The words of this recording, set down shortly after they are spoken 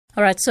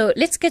All right, so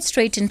let's get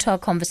straight into our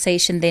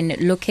conversation then,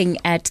 looking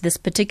at this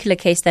particular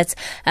case that's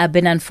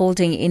been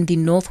unfolding in the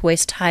North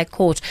West High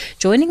Court.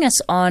 Joining us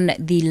on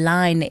the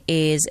line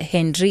is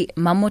Henry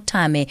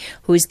Mamothame,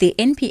 who is the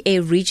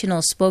NPA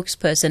Regional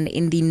Spokesperson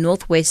in the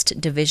North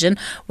West Division.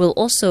 We'll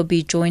also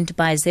be joined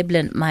by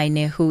Zebulon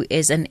Maine, who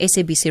is an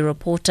SABC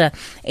reporter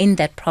in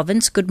that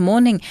province. Good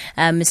morning,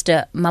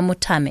 Mr.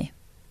 Mamothame.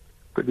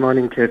 Good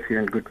morning, Kathy,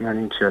 and good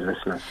morning to your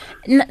listeners.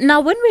 Now,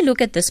 when we look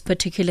at this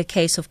particular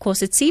case, of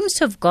course, it seems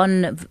to have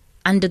gone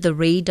under the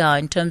radar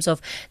in terms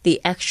of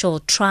the actual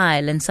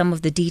trial and some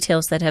of the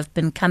details that have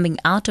been coming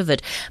out of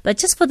it. But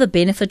just for the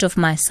benefit of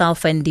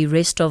myself and the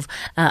rest of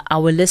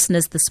our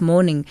listeners this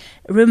morning,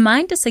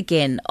 remind us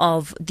again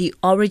of the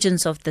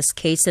origins of this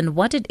case and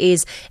what it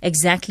is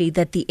exactly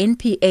that the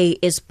NPA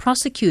is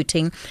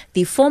prosecuting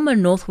the former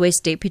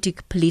Northwest Deputy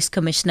Police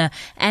Commissioner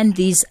and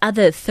these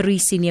other 3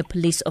 senior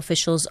police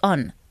officials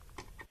on.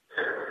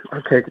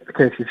 Okay,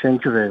 Kathy,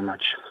 thank you very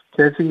much.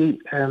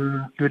 Kathy,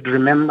 you'd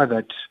remember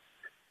that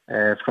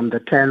from the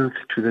 10th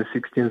to the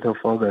 16th of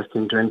August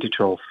in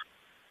 2012,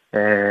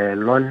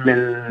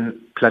 Lonmin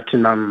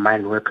platinum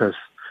mine workers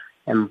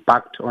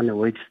embarked on a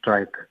wage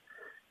strike.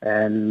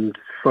 And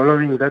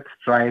following that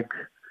strike,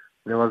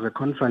 there was a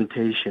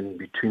confrontation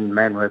between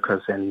mine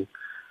workers and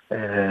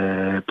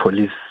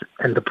police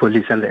and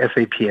the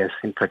SAPS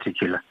in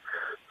particular.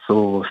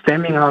 So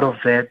stemming out of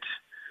that,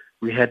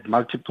 we had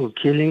multiple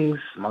killings,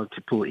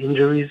 multiple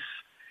injuries,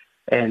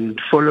 and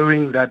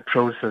following that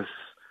process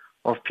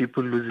of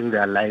people losing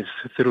their lives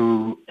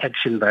through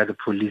action by the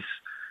police,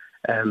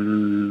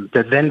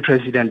 the then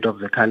president of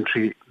the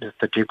country,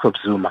 Mr. Jacob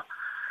Zuma,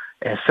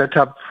 set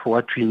up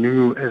what we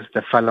knew as the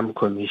Falam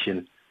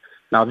Commission.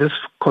 Now, this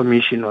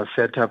commission was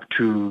set up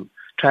to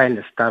try and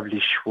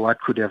establish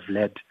what could have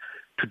led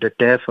to the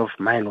death of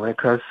mine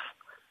workers,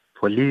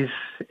 police,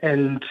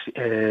 and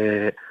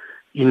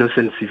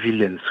innocent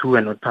civilians who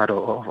were not part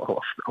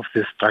of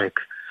this strike.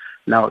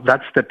 Now,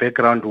 that's the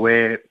background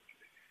where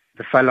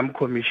the Falam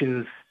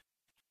Commission's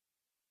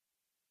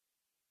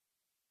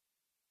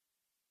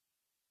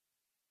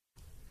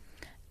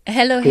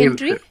Hello,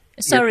 Henry.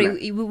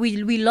 Sorry, yes,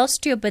 we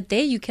lost you, but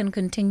there you can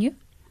continue.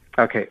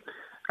 Okay.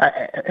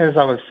 As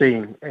I was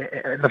saying,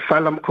 the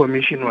Falam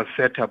Commission was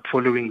set up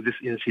following this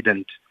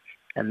incident,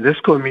 and this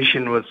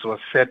commission was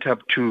set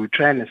up to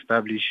try and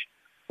establish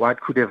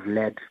what could have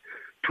led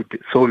to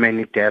so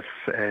many deaths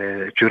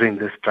during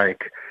the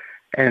strike.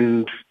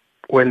 And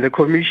when the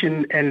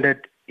commission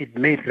ended, it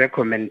made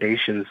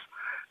recommendations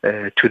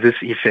to this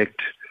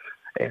effect,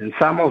 and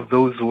some of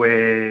those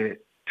were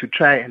to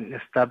try and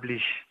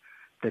establish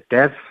the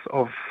deaths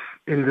of,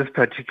 in this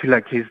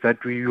particular case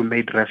that you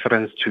made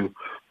reference to,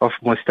 of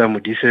Mr.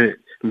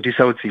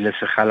 Modisaotsile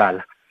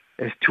Segalala,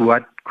 as to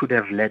what could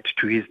have led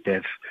to his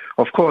death.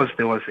 Of course,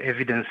 there was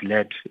evidence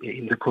led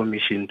in the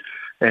commission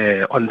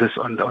on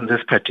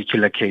this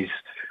particular case,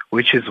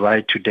 which is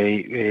why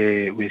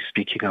today we're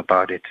speaking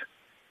about it.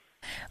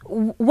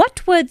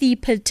 What were the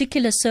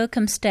particular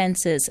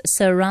circumstances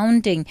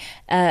surrounding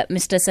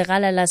Mr.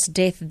 Segalala's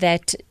death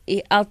that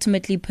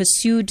ultimately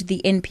pursued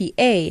the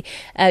NPA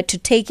to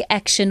take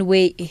action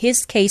where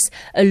his case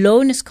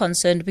alone is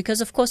concerned?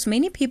 Because, of course,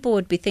 many people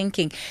would be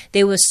thinking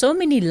there were so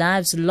many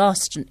lives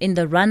lost in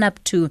the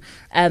run-up to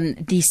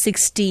the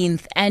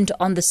 16th and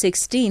on the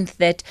 16th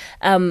that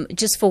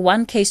just for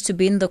one case to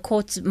be in the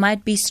courts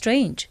might be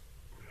strange.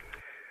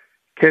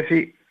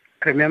 Kathy,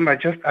 remember, I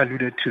just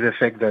alluded to the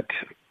fact that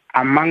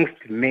amongst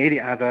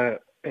many other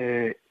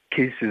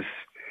cases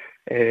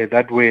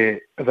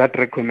that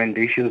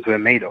recommendations were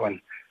made on,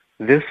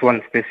 this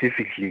one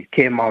specifically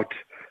came out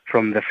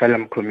from the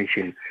Falam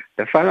Commission.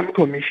 The Falam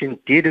Commission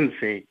didn't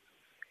say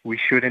we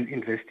shouldn't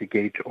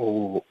investigate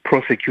or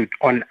prosecute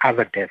on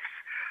other deaths,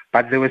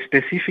 but there were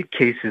specific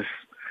cases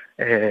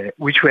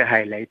which were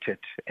highlighted,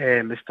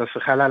 Mr.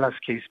 Segalala's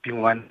case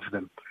being one of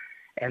them.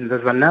 And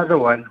there's another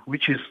one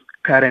which is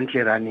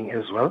currently running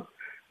as well,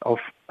 of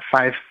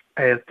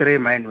 3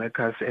 mine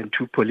workers and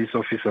 2 police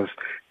officers.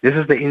 This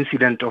is the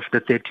incident of the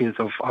 13th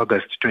of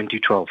August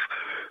 2012.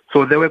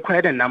 So there were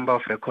quite a number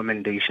of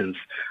recommendations.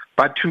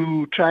 But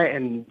to try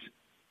and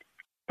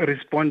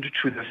respond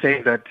to the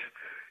fact that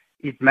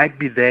it might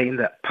be there in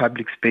the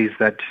public space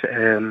that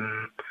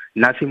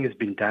nothing has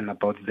been done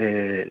about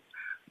the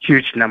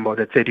huge number,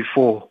 the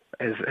 34,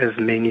 as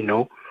many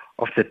know,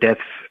 of the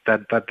deaths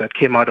that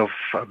came out of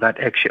that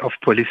action, of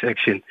police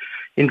action.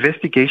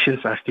 Investigations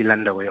are still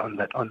underway on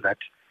that.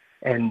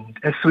 And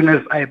as soon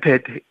as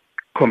IPAD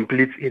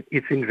completes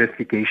its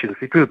investigations,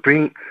 it will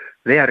bring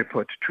their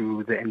report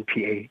to the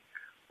NPA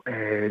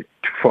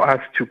for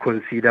us to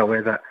consider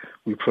whether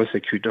we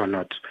prosecute or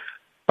not.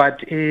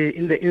 But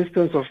in the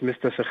instance of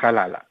Mr.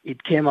 Segalala,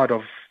 it came out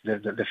of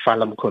the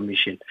Falam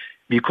Commission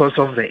because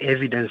of the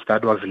evidence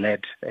that was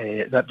led,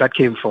 that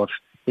came forth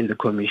in the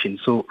commission.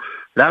 So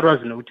that was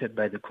noted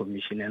by the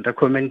commission, and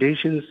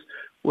recommendations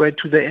were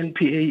to the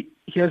NPA: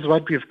 here's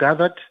what we've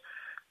gathered,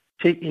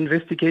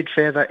 investigate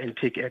further and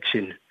take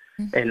action.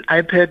 Mm-hmm. And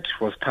IPAD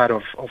was part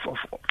of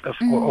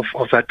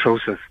that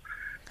process.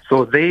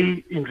 So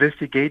they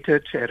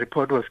investigated, a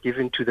report was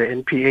given to the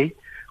NPA.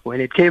 When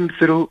it came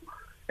through,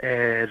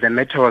 the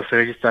matter was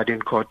registered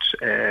in court,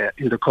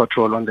 in the court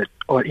roll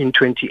in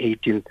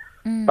 2018.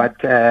 But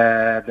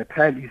the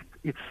trial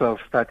itself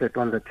started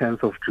on the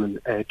 10th of June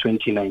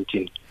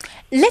 2019.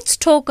 Let's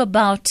talk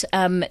about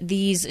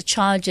these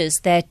charges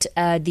that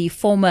the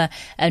former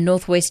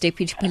North West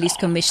Deputy Police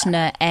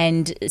Commissioner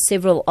and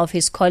several of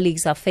his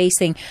colleagues are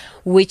facing,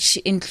 which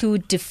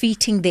include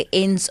defeating the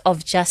ends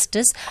of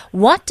justice.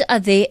 What are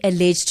they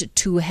alleged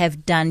to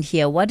have done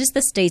here? What is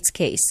the state's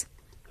case?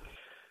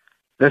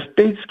 The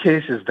state's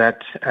case is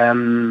that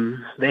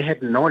they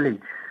had knowledge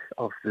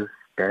of this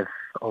death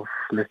of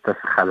Mr.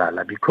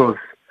 Segalala because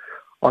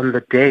on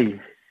the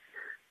day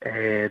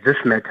this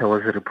matter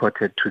was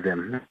reported to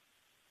them,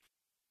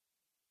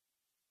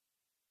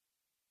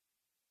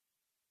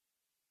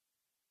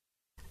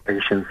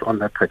 on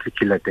that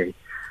particular day,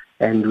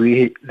 and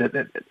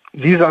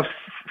these are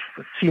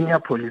senior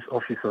police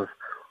officers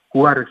who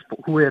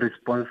were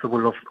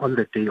responsible on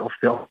the day of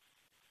the.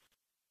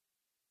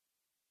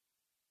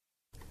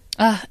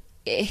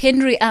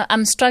 Henry,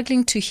 I'm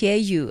struggling to hear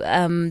you.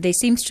 There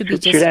seems to be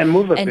Should I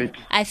move a bit?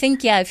 I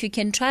think, if you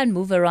can try and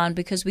move around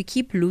because we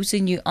keep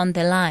losing you on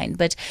the line.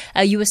 But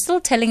you were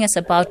still telling us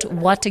about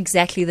what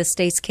exactly the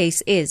state's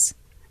case is.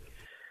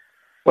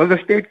 Well, the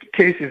state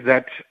case is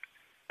that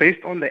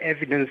based on the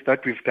evidence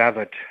that we've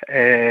gathered,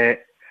 the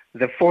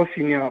four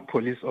senior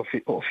police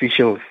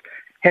officials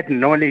had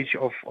knowledge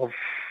of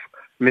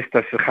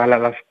Mr.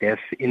 Segalala's death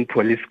in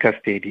police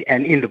custody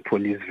and in the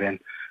police van.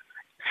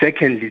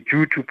 Secondly,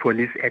 due to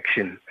police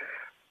action.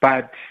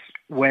 But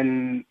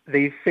when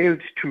they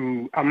failed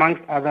to,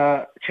 amongst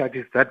other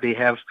charges that they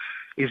have,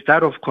 is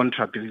that of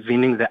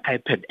contravening the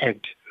IPAD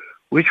Act,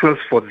 which was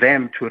for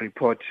them to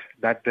report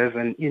that there's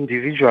an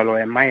individual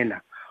or a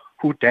minor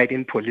who died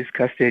in police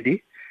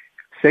custody.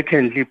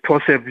 Secondly,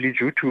 possibly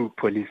due to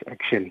police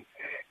action.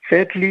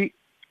 Thirdly,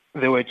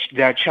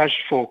 they are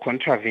charged for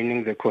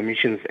contravening the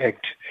Commissions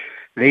Act.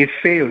 They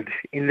failed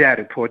in their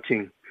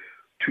reporting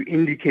to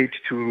indicate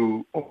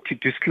or to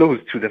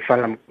disclose to the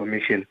Falam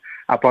Commission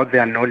about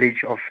their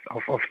knowledge of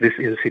this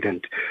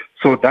incident.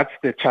 So that's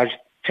the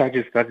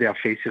charges that they are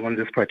facing on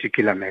this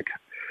particular matter.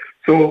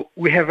 So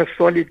we have a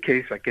solid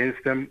case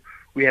against them.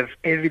 We have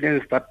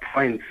evidence that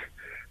points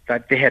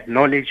that they had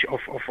knowledge of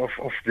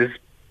this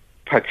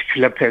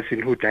particular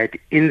person who died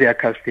in their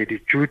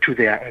custody due to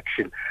their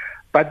action.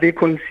 But they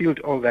concealed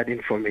all that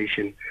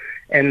information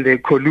and they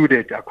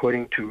colluded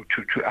according to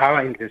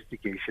our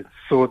investigations.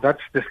 So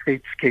that's the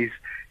state's case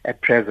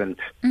at present.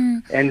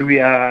 And we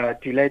are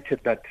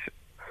delighted that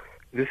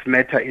this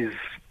matter is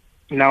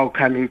now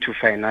coming to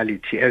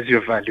finality, as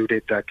you've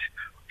alluded that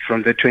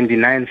from the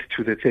 29th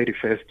to the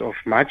 31st of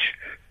March,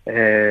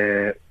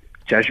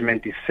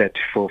 judgment is set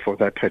for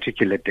that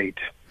particular date.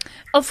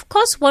 Of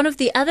course, one of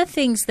the other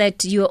things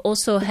that you're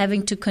also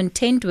having to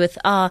contend with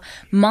are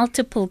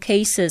multiple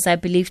cases, I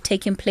believe,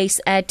 taking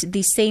place at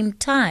the same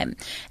time.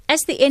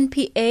 As the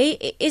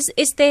NPA,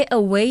 is there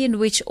a way in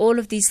which all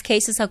of these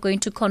cases are going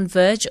to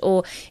converge,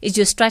 or is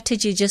your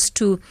strategy just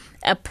to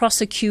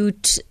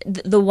prosecute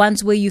the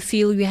ones where you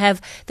feel you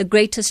have the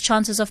greatest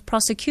chances of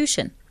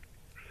prosecution?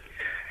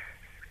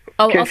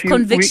 Of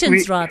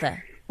convictions,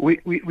 rather? We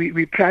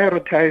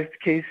prioritized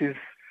cases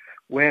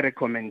where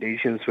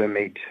recommendations were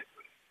made.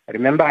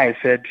 Remember, I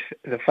said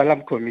the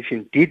Falam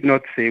Commission did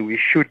not say we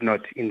should not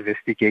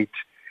investigate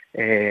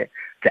the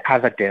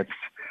other deaths,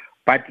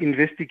 but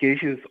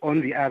investigations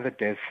on the other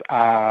deaths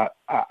are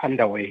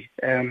underway.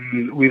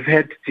 We've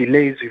had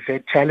delays, we've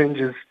had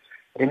challenges.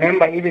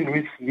 Remember, even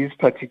with these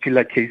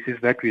particular cases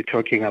that we're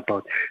talking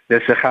about, the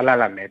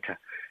Segalala matter,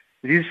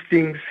 these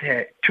things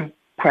took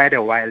quite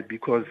a while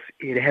because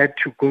it had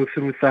to go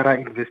through thorough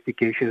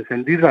investigations,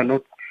 and these are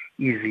not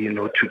easy,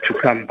 to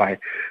come by.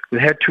 We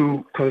had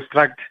to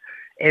construct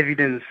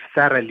evidence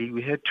thoroughly.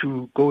 We had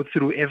to go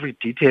through every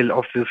detail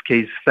of this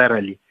case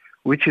thoroughly,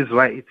 which is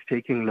why it's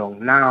taking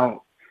long.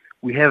 Now,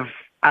 we have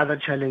other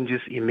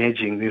challenges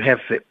emerging. We have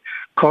the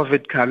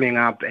COVID coming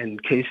up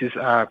and cases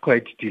are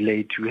quite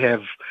delayed. We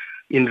have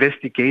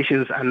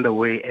investigations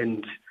underway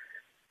and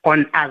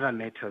on other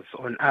matters,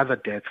 on other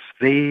deaths.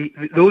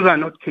 Those are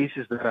not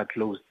cases that are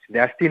closed. They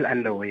are still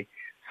underway.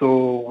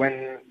 So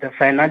when the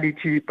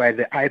finality by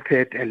the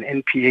IPAD and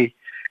NPA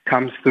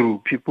comes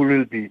through, people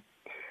will be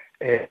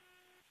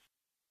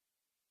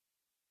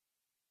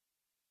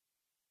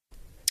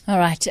all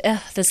right.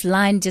 This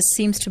line just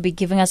seems to be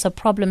giving us a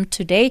problem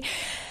today.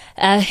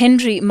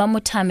 Henry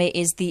Mamothame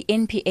is the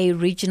NPA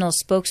Regional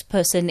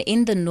Spokesperson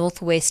in the North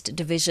West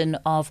Division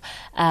of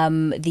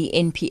the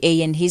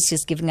NPA, and he's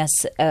just giving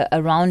us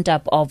a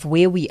roundup of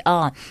where we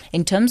are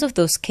in terms of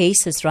those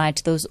cases, right?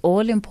 Those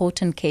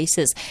all-important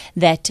cases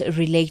that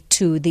relate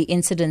to the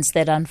incidents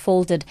that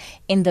unfolded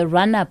in the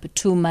run-up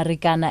to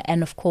Marikana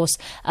and, of course,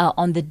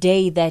 on the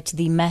day that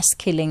the mass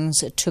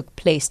killings took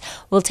place.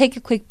 We'll take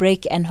a quick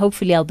break and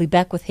hopefully I'll be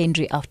back with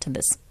Henry after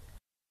this.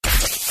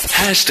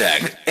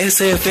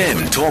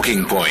 #SAFM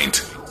Talking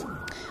Point.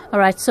 All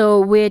right, so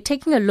we're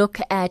taking a look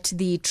at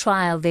the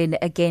trial then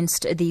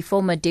against the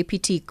former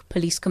Deputy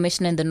Police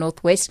Commissioner in the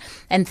North West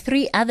and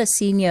 3 other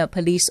senior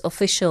police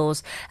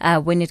officials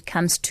when it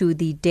comes to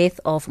the death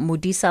of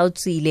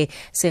Modisaotsile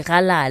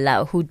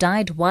Segalala, who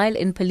died while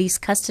in police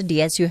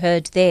custody, as you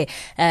heard there,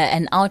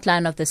 an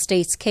outline of the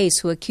state's case,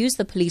 who accused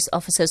the police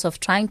officers of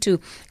trying to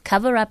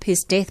cover up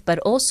his death, but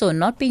also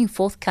not being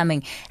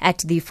forthcoming at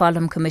the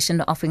Farlam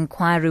Commission of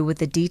Inquiry with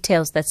the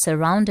details that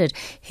surrounded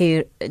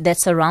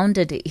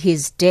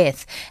his death.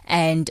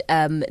 And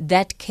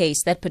that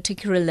case, that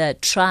particular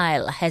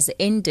trial has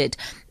ended,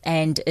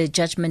 and a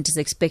judgment is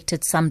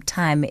expected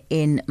sometime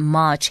in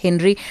March.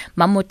 Henry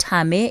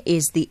Mamothame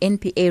is the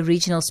NPA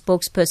Regional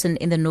Spokesperson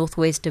in the North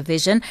West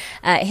Division.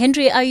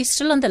 Henry, are you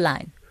still on the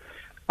line?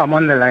 I'm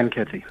on the line,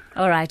 Kathy.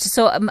 All right.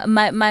 So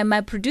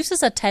my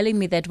producers are telling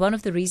me that one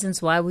of the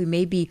reasons why we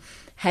may be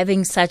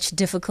having such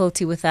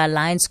difficulty with our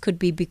lines could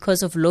be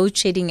because of load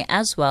shedding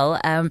as well.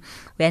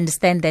 We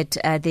understand that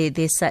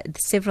there's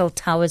several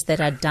towers that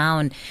are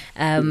down.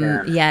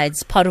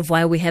 It's part of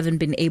why we haven't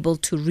been able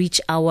to reach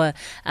our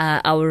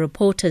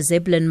reporter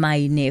Zebulon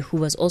Maine, who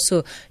was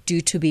also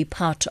due to be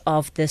part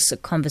of this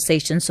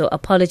conversation. So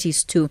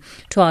apologies to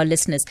our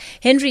listeners.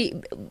 Henry,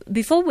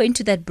 before we went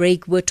to that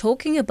break, we're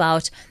talking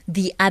about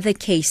the other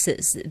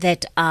cases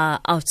that are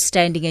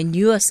outstanding, and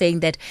you are saying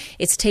that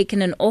it's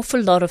taken an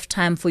awful lot of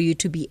time for you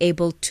to be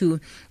able to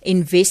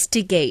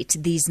investigate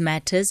these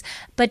matters.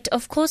 But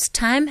of course,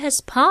 time has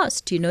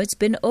passed. It's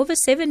been over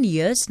 7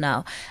 years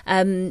now.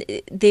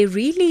 There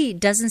really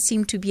doesn't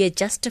seem to be a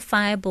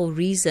justifiable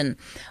reason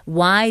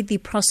why the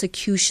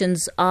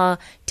prosecutions are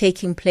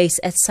taking place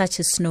at such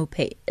a slow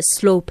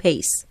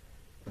pace.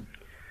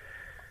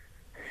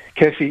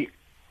 Kathy,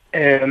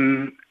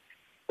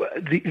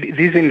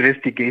 these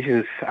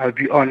investigations, I'll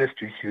be honest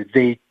with you,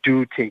 they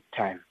do take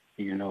time.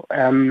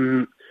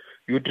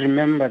 You'd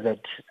remember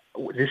that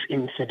this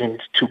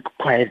incident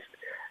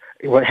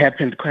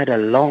happened quite a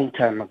long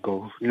time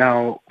ago.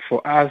 Now,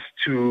 for us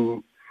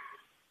to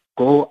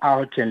go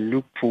out and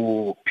look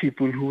for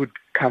people who would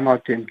come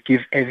out and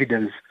give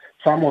evidence,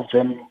 some of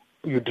them,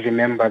 you'd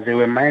remember, they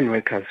were mine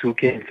workers who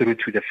came through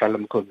to the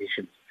Farlam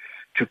Commission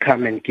to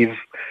come and give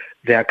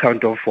the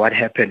account of what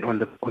happened on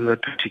the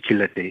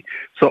particular day.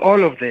 So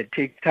all of that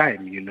takes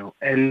time,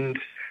 and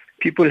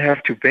people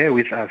have to bear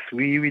with us.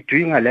 We're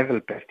doing our level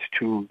best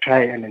to try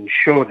and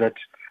ensure that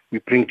we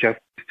bring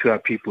justice to our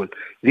people.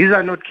 These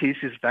are not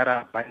cases that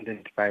are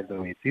abandoned, by the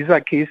way. These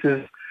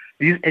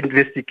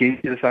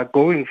investigations are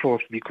going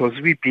forth because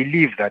we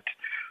believe that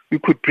we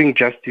could bring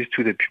justice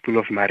to the people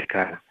of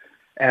Marikana.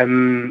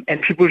 And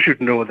people should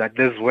know that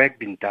there's work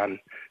being done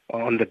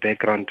on the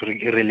background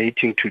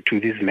relating to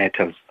these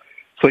matters.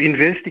 So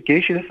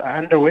investigations are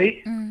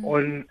underway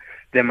on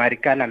the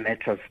Marikana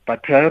matters,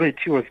 but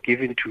priority was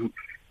given to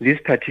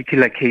these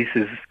particular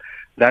cases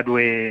that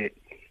were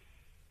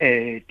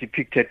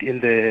depicted in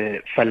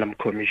the Farlam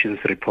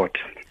Commission's report.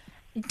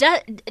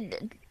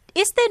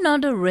 Is there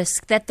not a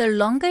risk that the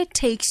longer it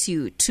takes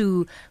you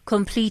to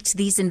complete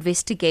these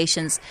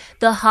investigations,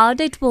 the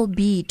harder it will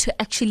be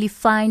to actually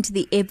find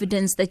the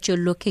evidence that you're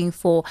looking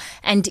for,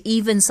 and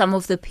even some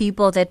of the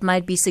people that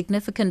might be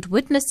significant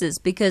witnesses?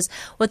 Because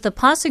with the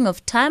passing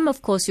of time,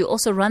 of course, you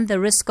also run the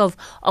risk of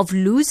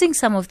losing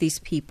some of these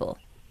people.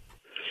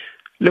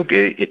 Look,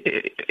 these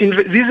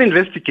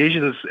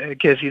investigations,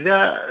 Casey, they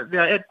are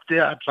at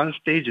their advanced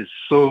stages,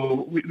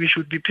 so we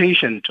should be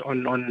patient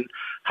on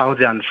how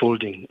they're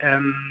unfolding.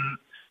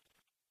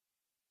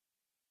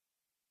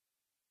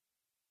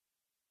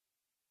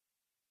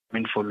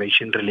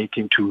 Information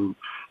relating to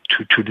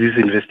these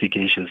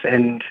investigations,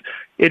 and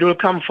it will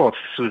come forth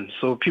soon.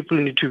 So people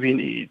need to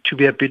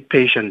be a bit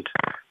patient.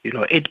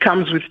 It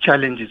comes with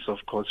challenges,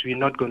 of course. We're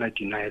not going to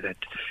deny that,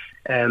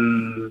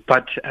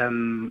 but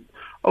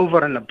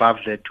over and above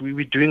that,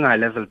 we're doing our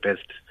level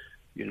best,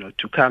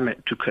 to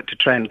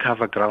try and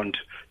cover ground,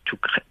 to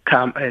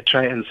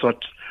try and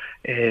sort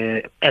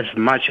as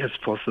much as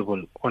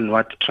possible on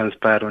what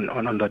transpired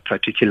on that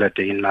particular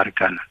day in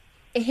Marikana.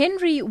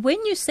 Henry,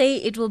 when you say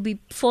it will be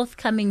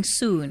forthcoming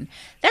soon,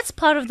 that's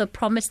part of the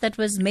promise that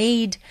was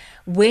made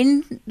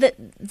when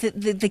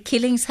the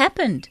killings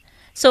happened.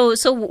 So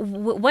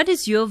what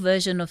is your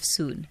version of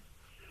soon?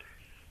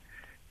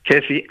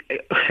 Kathy,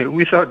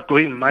 without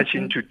going much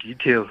into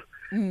detail,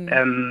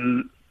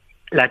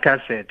 like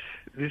I said,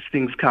 these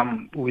things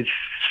come with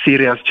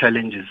serious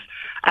challenges.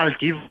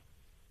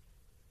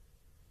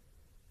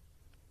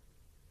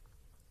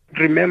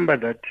 Remember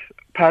that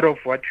part of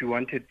what we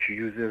wanted to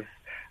use as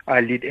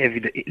our lead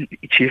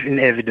chief in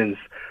evidence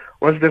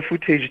was the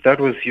footage that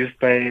was used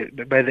by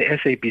the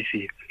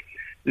SABC.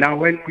 Now,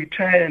 when we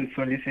try and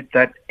solicit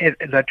that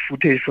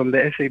footage from the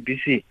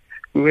SABC,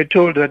 we were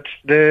told that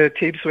the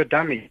tapes were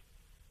damaged.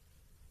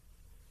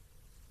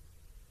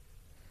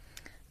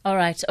 All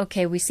right.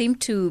 Okay. We seem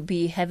to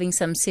be having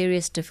some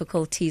serious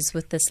difficulties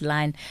with this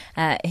line.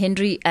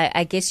 Henry,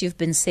 I guess you've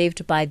been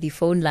saved by the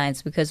phone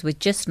lines because we're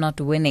just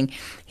not winning.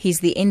 He's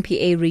the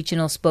NPA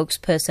Regional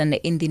Spokesperson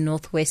in the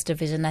North West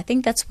Division. I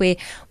think that's where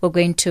we're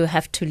going to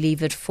have to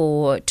leave it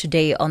for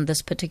today on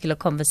this particular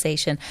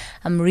conversation.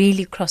 I'm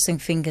really crossing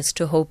fingers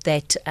to hope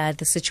that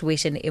the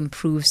situation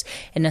improves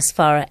in as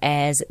far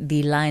as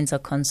the lines are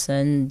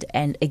concerned.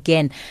 And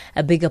again,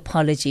 a big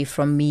apology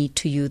from me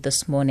to you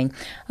this morning.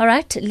 All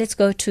right. Let's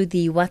go to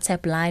the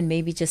WhatsApp line,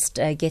 maybe just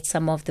get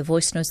some of the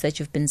voice notes that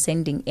you've been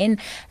sending in.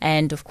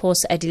 And of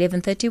course, at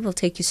 11:30, we'll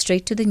take you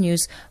straight to the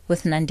news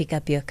with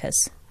Nandika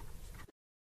Bierkes.